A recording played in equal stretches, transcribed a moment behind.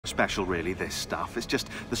special, really, this stuff. It's just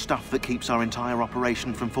the stuff that keeps our entire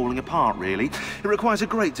operation from falling apart, really. It requires a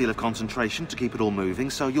great deal of concentration to keep it all moving,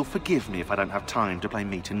 so you'll forgive me if I don't have time to play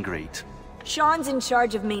meet and greet. Sean's in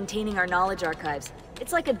charge of maintaining our knowledge archives.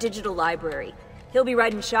 It's like a digital library. He'll be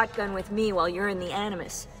riding shotgun with me while you're in the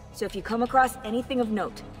Animus. So if you come across anything of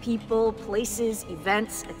note, people, places,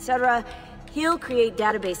 events, etc., he'll create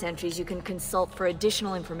database entries you can consult for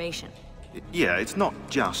additional information. Yeah, it's not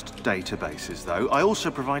just databases, though. I also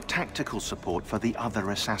provide tactical support for the other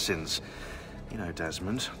assassins. You know,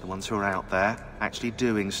 Desmond, the ones who are out there, actually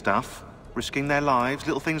doing stuff, risking their lives,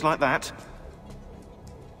 little things like that.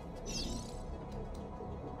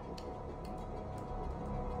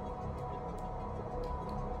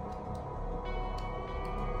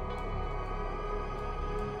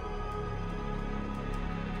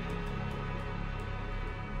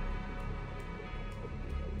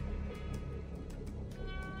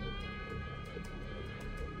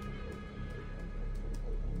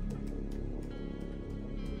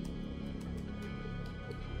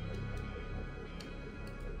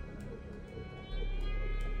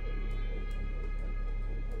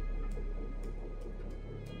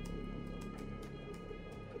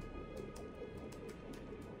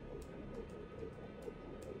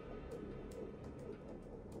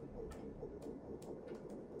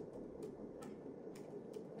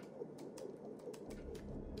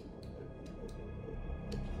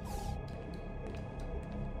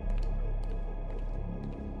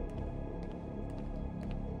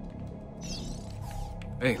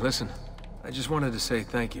 Hey, listen. I just wanted to say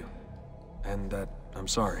thank you. And that I'm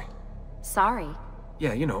sorry. Sorry?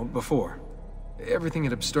 Yeah, you know, before. Everything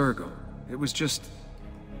at Abstergo. It was just...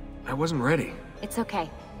 I wasn't ready. It's okay.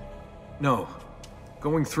 No.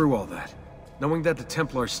 Going through all that. Knowing that the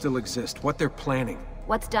Templars still exist, what they're planning.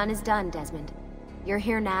 What's done is done, Desmond. You're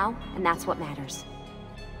here now, and that's what matters.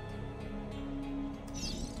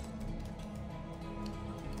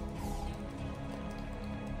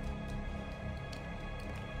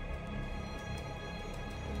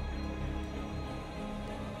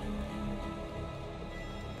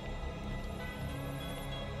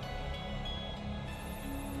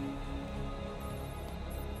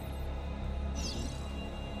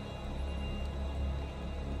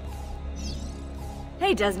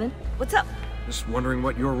 Hey, Desmond. What's up? Just wondering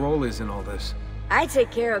what your role is in all this. I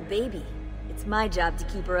take care of Baby. It's my job to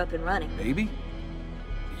keep her up and running. Baby?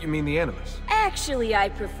 You mean the Animus? Actually, I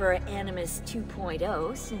prefer Animus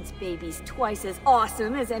 2.0, since Baby's twice as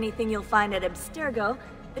awesome as anything you'll find at Abstergo.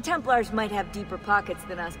 The Templars might have deeper pockets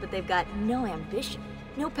than us, but they've got no ambition,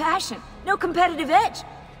 no passion, no competitive edge.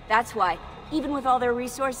 That's why, even with all their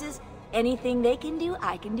resources, anything they can do,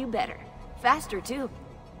 I can do better. Faster, too.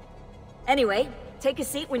 Anyway, take a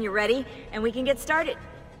seat when you're ready, and we can get started.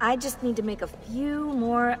 I just need to make a few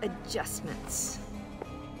more adjustments.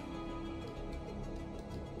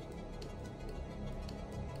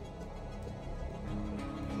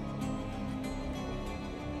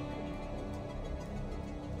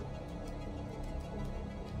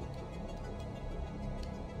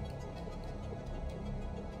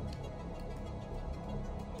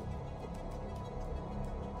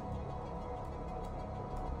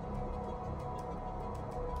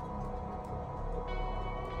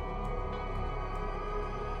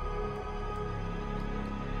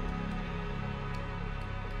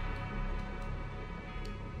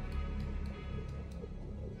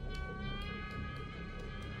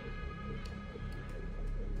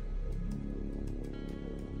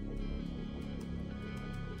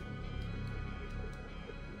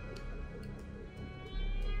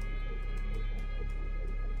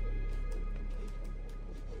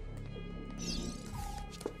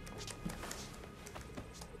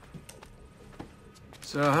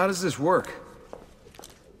 So how does this work?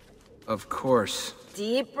 Of course.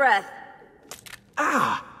 Deep breath.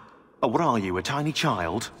 Ah! Oh, what are you, a tiny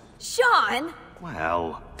child? Sean!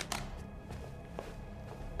 Well...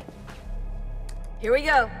 Here we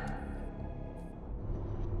go.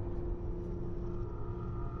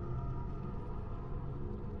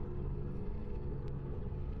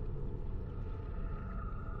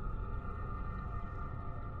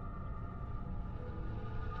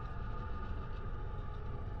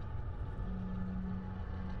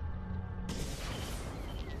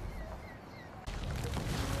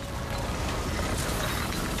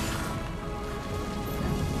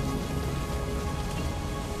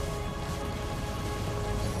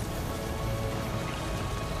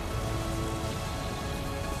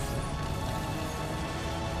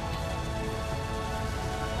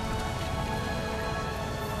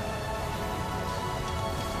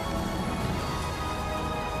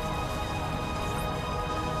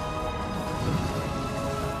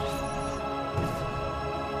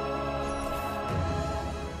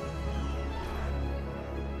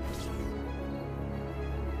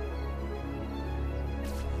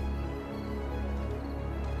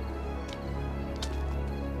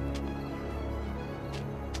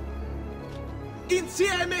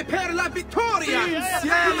 Insieme per la vittoria!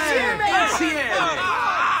 Insieme!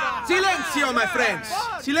 Silenzio, my friends!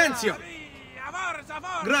 Silenzio!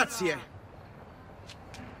 Grazie.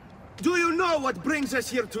 Do you know what brings us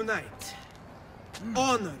here tonight?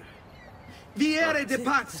 Honor. Viere de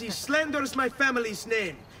Pazzi slanders my family's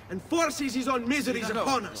name and forces his own miseries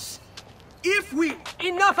upon us. If we...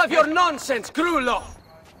 Enough of your nonsense, Grullo!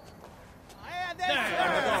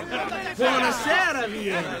 Buonasera,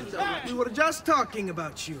 Viere. We were just talking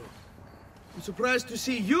about you. I'm surprised to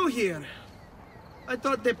see you here. I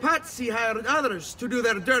thought the Pazzi hired others to do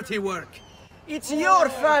their dirty work. It's your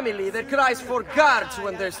family that cries for guards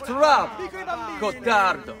when there's trouble,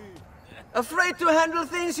 Cotardo. Afraid to handle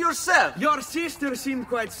things yourself? Your sister seemed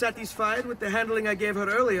quite satisfied with the handling I gave her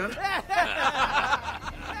earlier.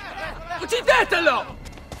 Uccidetelo!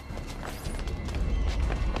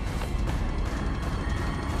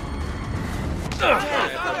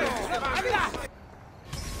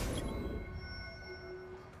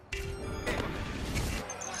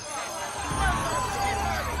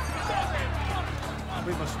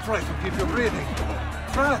 We must try to keep you breathing.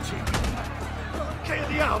 Tragic. Che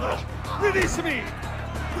diavolo! Release-me!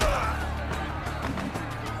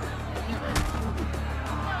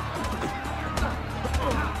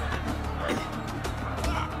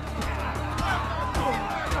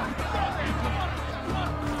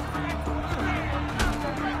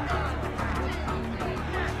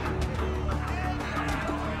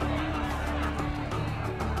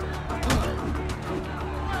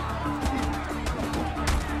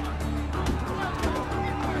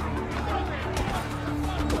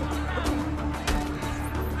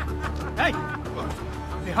 Hey!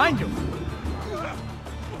 Behind you!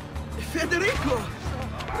 Federico!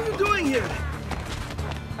 What are you doing here?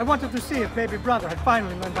 I wanted to see if baby brother had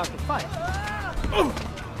finally learned how to fight.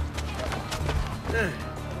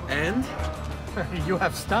 And? You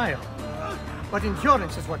have style. But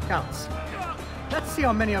endurance is what counts. Let's see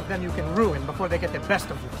how many of them you can ruin before they get the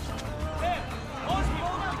best of you.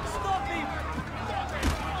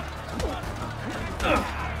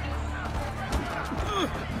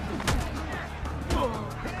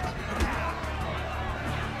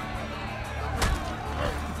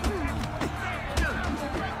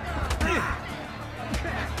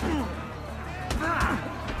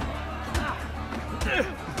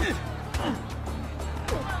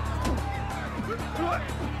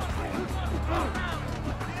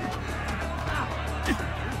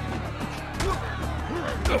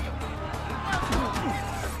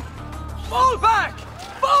 Fall back!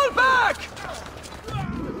 Fall back!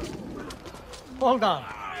 Hold on.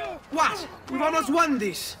 What? We've almost won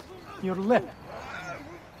this. Your lip.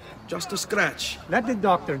 Just a scratch. Let the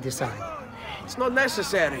doctor decide. It's not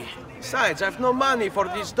necessary. Besides, I've no money for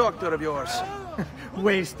this doctor of yours.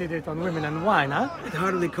 Wasted it on women and wine, huh? I'd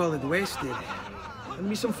hardly call it wasted. Lend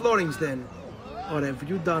me some florins then. Or have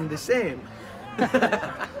you done the same?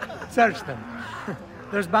 Search them.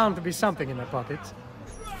 There's bound to be something in their pockets.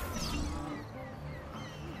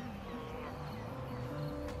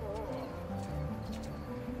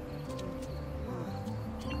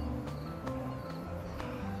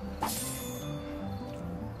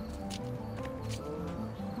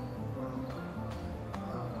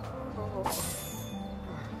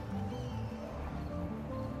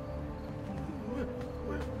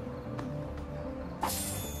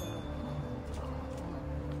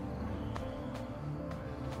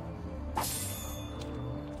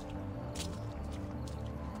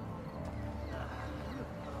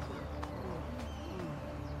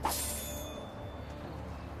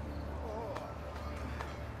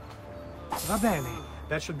 Va bene.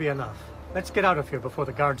 That should be enough. Let's get out of here before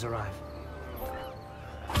the guards arrive.